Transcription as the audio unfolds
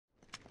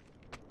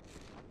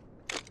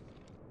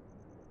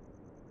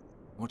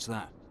What's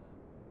that?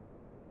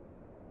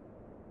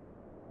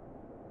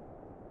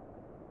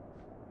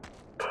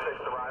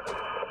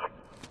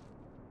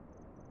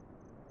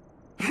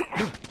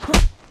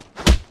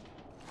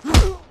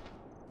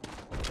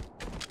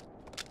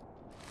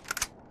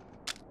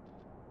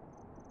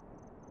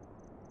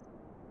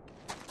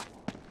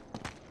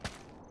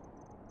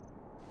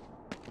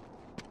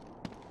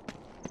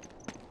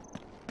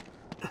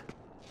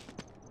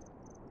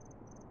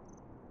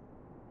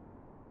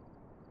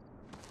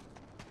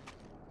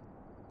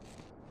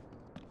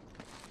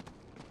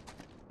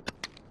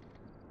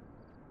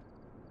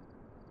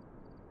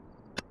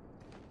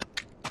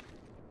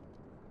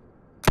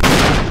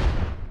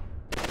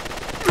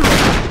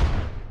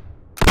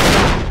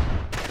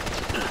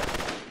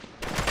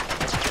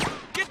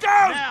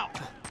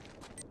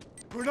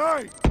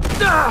 Grenade!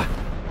 Damn!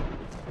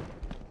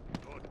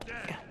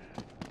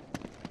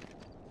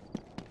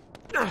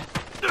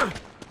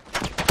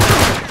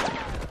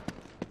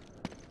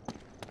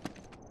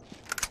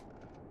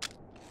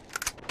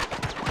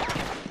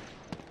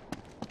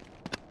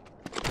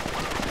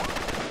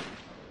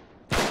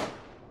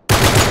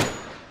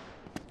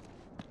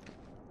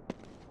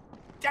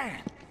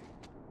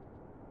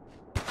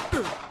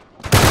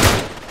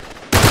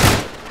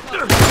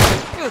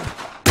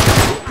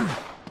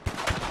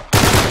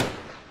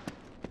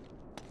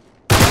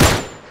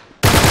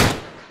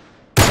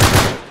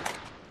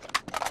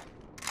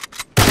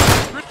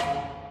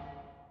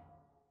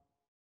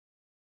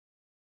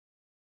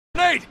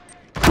 Grenade!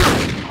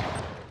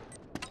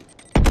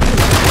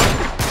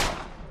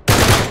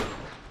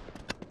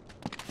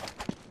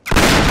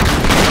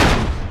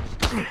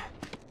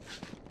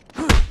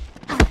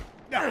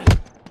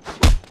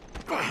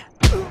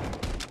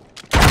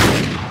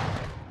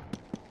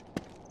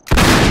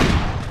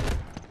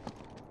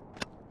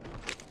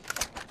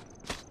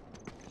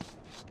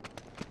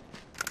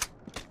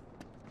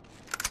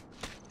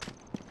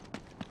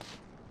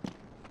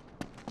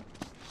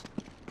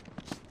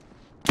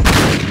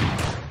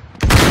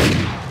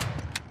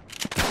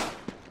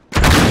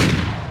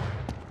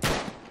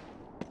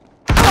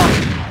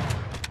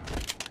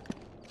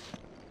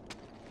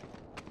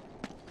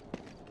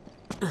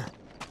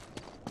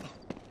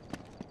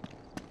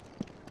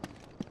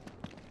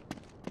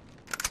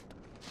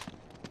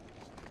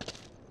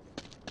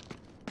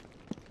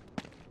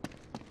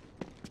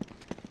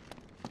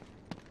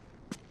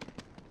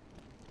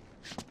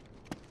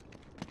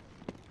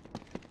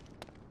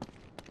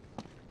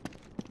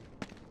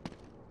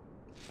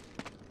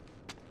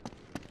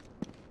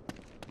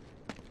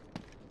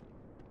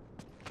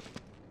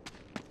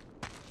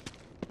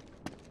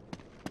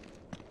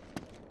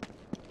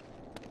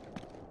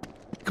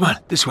 Come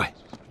on, this way.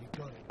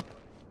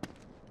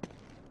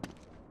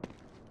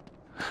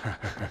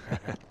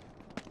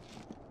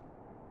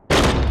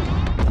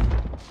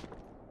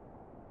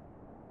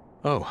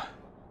 Oh.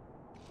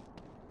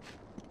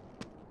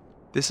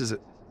 This is a...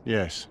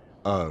 Yes.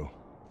 Oh.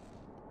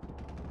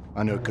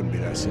 I knew it couldn't be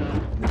that simple.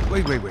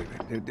 Wait.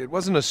 It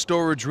wasn't a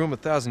storage room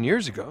 1,000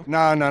 years ago.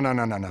 No,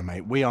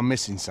 mate. We are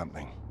missing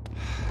something.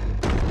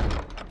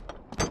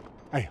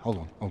 Hey,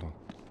 hold on.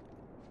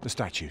 The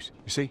statues,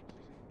 you see?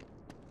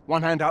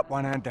 One hand up,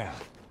 one hand down.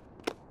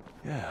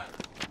 Yeah.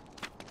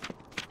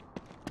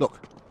 Look,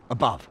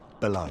 above,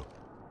 below.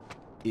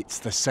 It's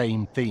the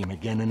same theme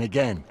again and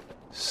again.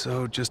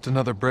 So, just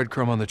another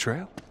breadcrumb on the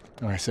trail?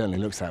 Oh, it certainly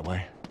looks that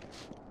way.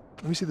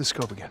 Let me see the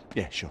scope again.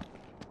 Yeah, sure.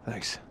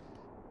 Thanks.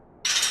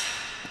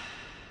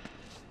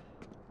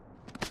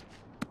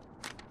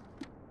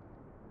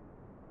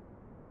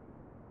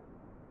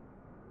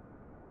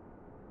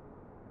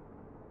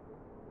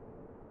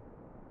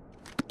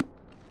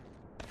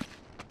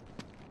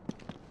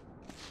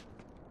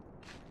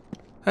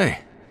 Hey,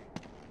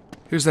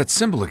 here's that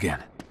symbol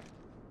again.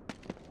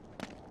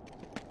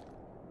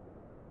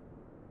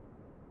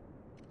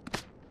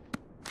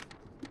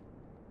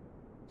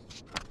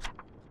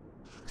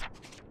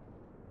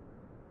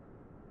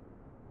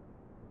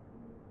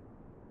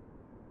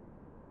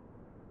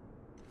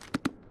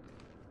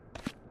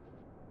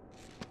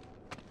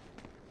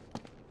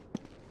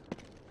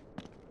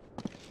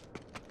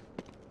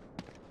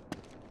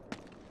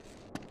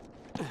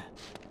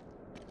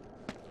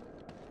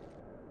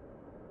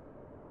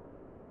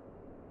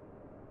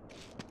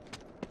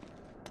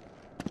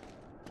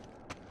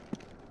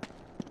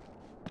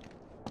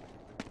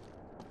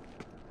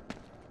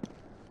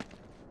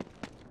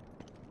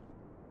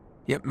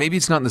 Yeah, maybe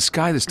it's not in the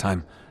sky this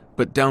time,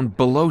 but down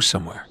below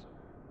somewhere.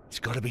 It's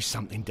got to be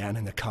something down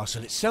in the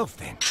castle itself,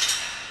 then.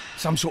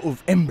 Some sort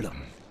of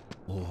emblem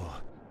or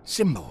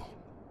symbol.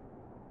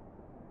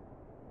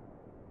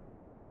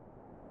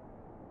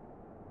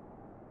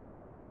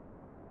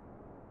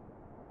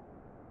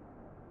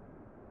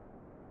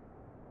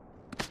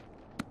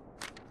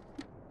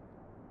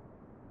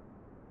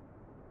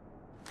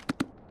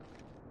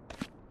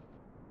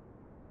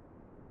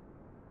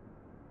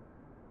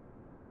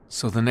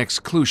 So the next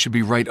clue should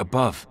be right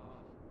above.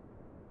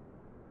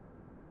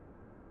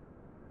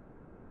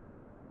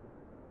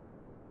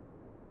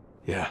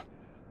 Yeah,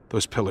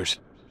 those pillars.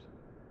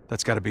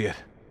 That's gotta be it.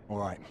 All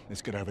right,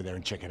 let's get over there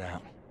and check it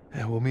out.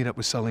 Yeah, we'll meet up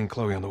with Sully and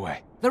Chloe on the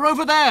way. They're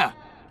over there!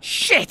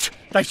 Shit!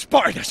 They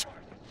spotted us!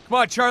 Come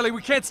on, Charlie,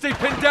 we can't stay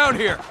pinned down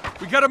here.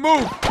 We gotta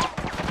move.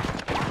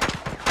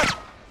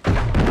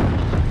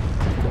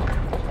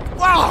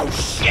 Whoa,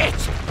 shit!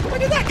 Where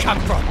did that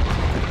come from?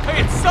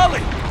 Hey, it's Sully!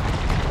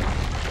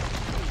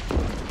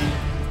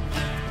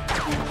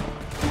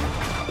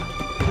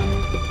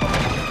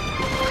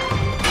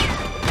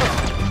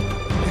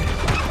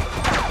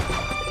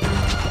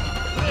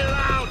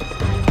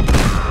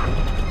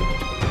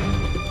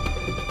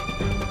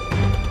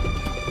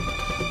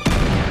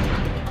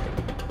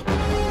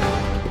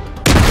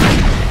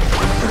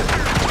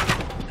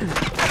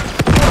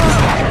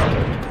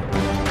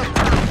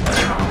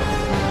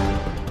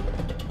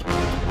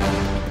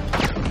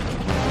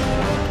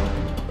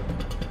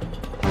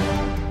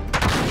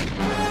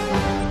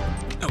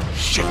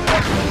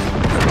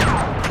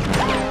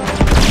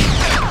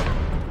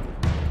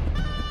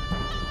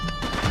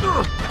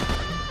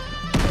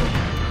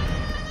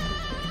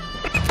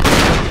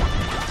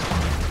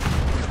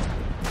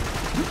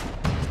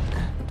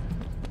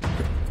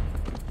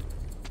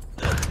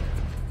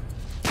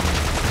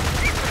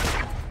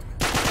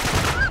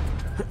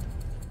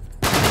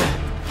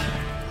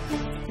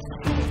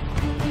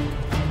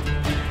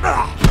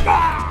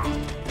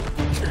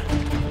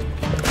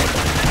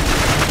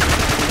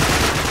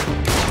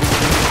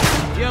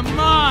 You're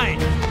mine!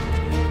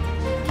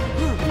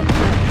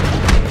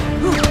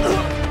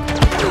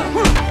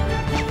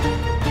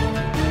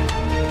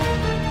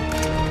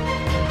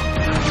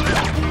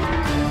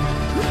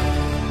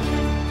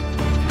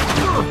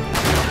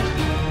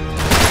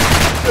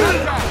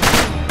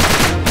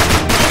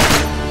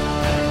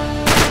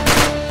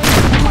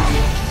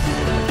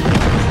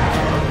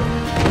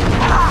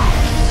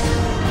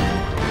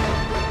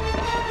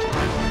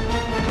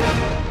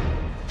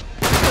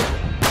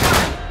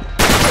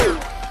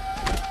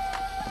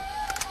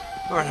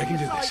 All right, I can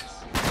do this.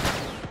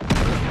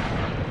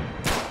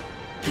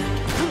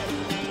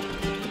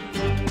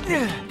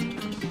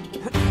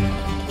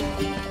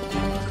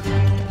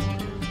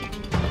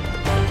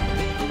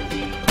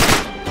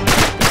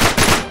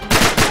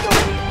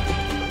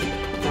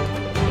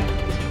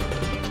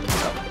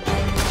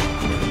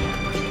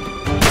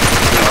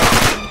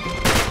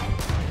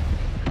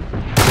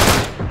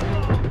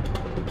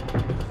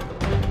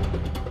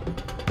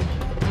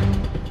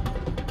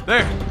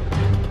 There!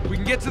 We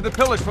can get to the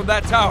pillars from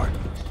that tower.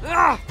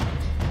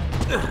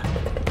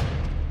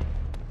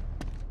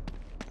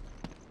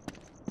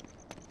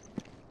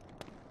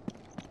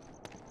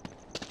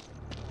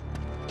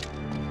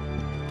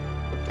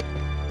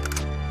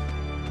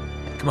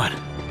 Come on.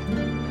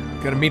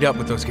 Gotta meet up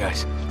with those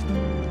guys.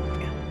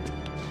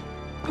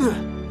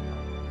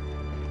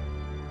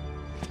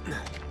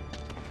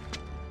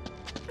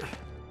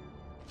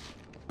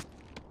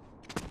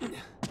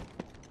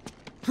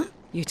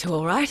 You two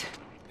all right?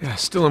 Yeah,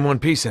 still in one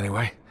piece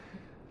anyway.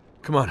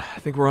 Come on, I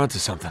think we're onto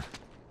something.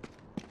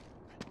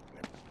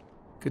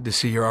 Good to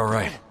see you're all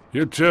right.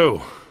 You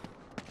too.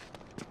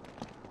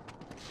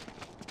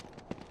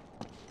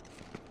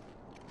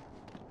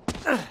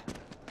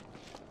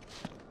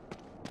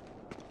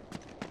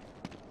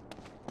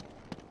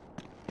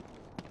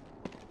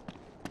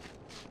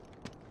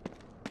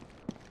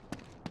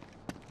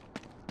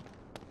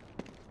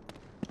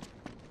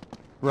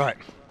 Right,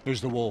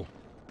 here's the wall.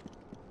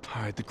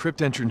 All right, the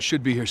crypt entrance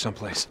should be here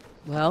someplace.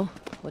 Well,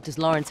 what does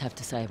Lawrence have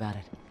to say about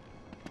it?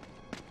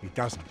 He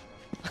doesn't.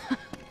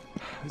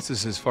 This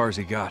is as far as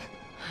he got.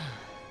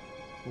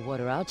 Well,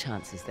 what are our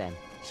chances then?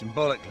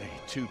 Symbolically,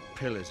 2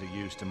 pillars are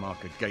used to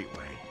mark a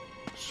gateway.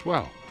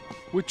 Swell.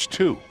 Which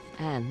two?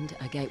 And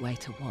a gateway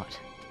to what?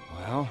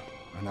 Well,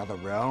 another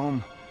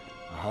realm,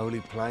 a holy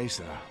place,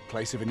 a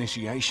place of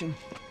initiation.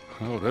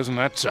 Oh, doesn't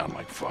that sound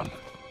like fun?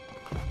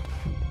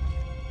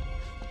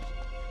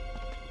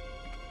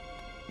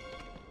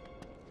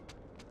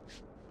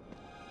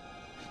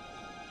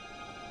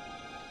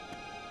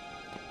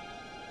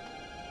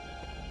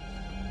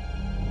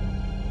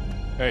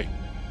 Hey,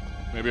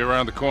 maybe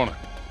around the corner.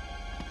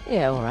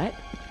 Yeah, all right.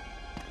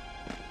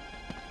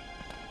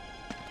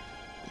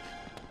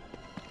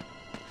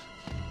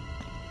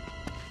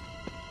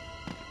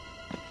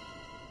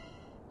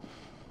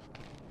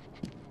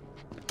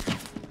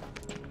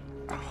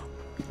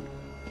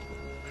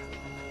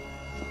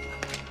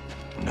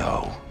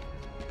 No.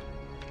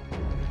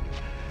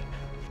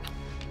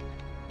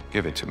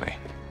 Give it to me.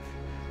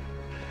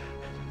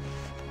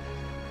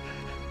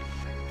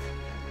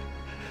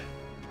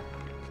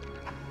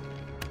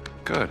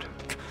 Good.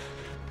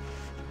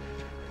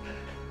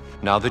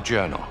 Now the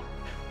journal.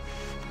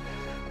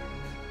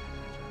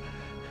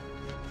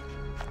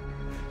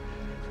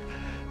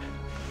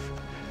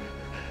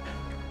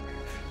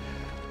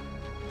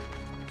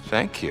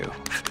 Thank you.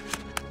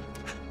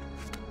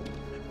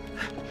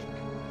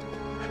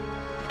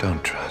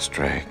 Don't trust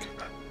Drake.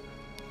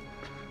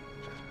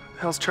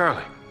 Hell's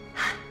Charlie?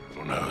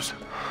 Who knows?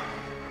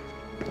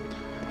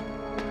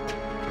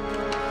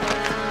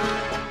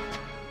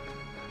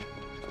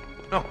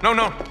 No, no,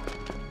 no!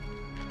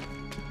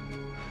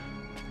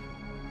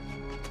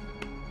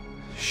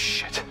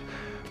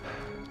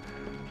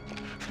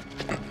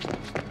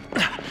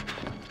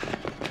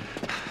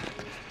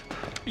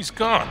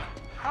 gone.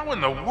 How in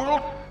the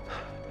world?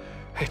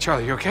 Hey,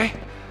 Charlie, you okay?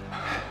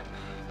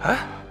 Huh?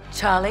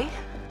 Charlie?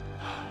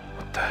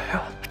 What the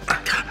hell?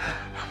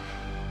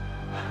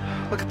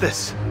 Look at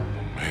this.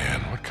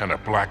 Man, what kind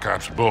of Black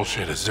Ops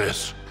bullshit is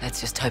this?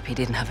 Let's just hope he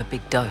didn't have a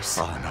big dose.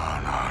 Oh, no.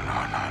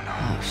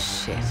 Oh,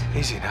 shit.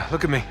 Easy now.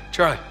 Look at me.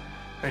 Charlie,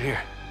 right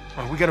here.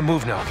 All right, we gotta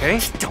move now, okay?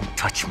 Don't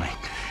touch me.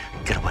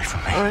 Get away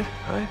from me. All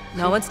right.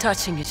 No one's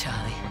touching you,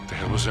 Charlie. What the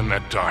hell was in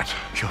that dart?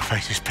 Your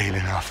face is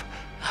peeling off.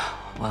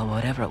 Well,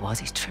 whatever it was,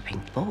 he's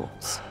tripping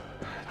balls.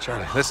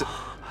 Charlie, listen.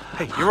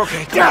 Hey, you're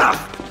okay.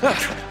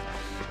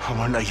 I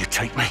won't let you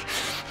take me.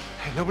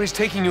 Hey, nobody's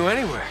taking you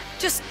anywhere.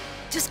 Just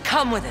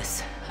come with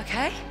us,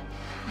 okay?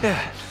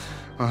 Yeah.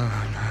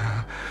 Oh,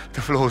 no.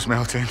 The floor's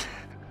melting.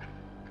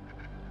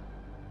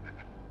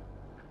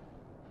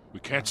 We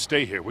can't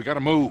stay here. We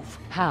gotta move.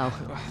 How?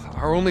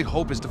 Our only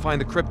hope is to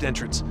find the crypt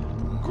entrance.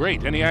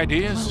 Great. Any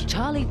ideas? Well,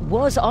 Charlie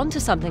was onto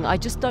something. I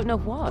just don't know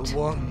what. The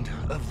wand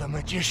of the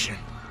magician.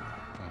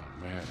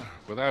 Oh, man.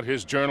 Without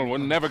his journal, we're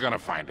never gonna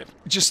find it.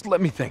 Just let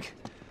me think.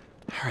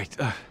 All right,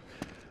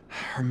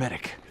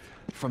 hermetic.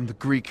 From the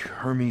Greek,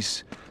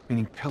 Hermes,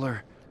 meaning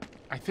pillar.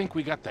 I think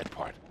we got that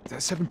part.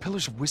 7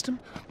 pillars of wisdom?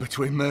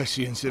 Between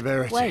mercy and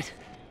severity.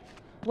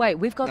 Wait,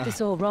 we've got this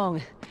all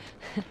wrong.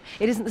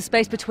 It isn't the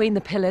space between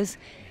the pillars.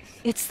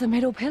 It's the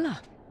middle pillar.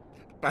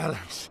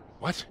 Balance.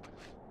 What?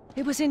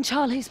 It was in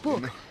Charlie's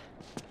book.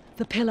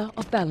 The pillar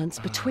of balance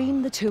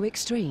between the two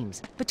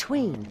extremes.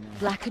 Between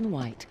black and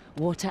white,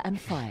 water and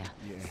fire,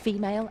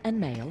 female and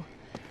male.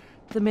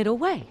 The middle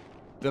way.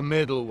 The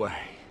middle way.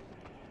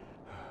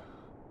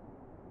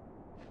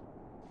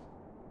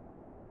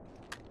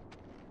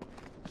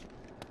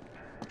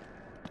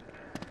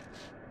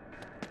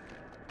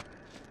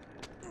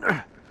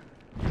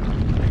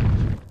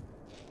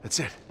 That's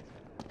it.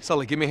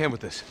 Sully, give me a hand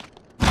with this.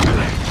 All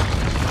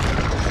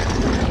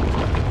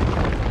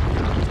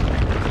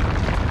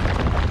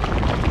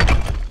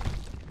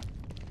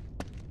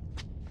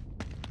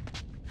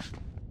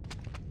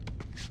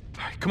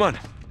right, come on.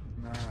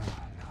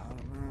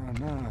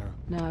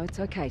 No, it's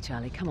okay,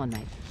 Charlie. Come on,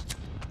 mate.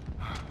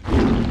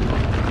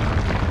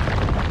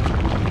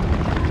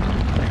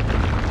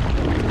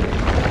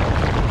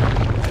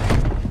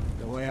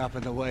 The way up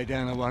and the way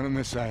down are one and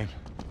the same.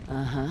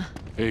 Uh-huh.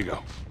 Here you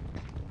go.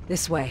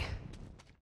 This way.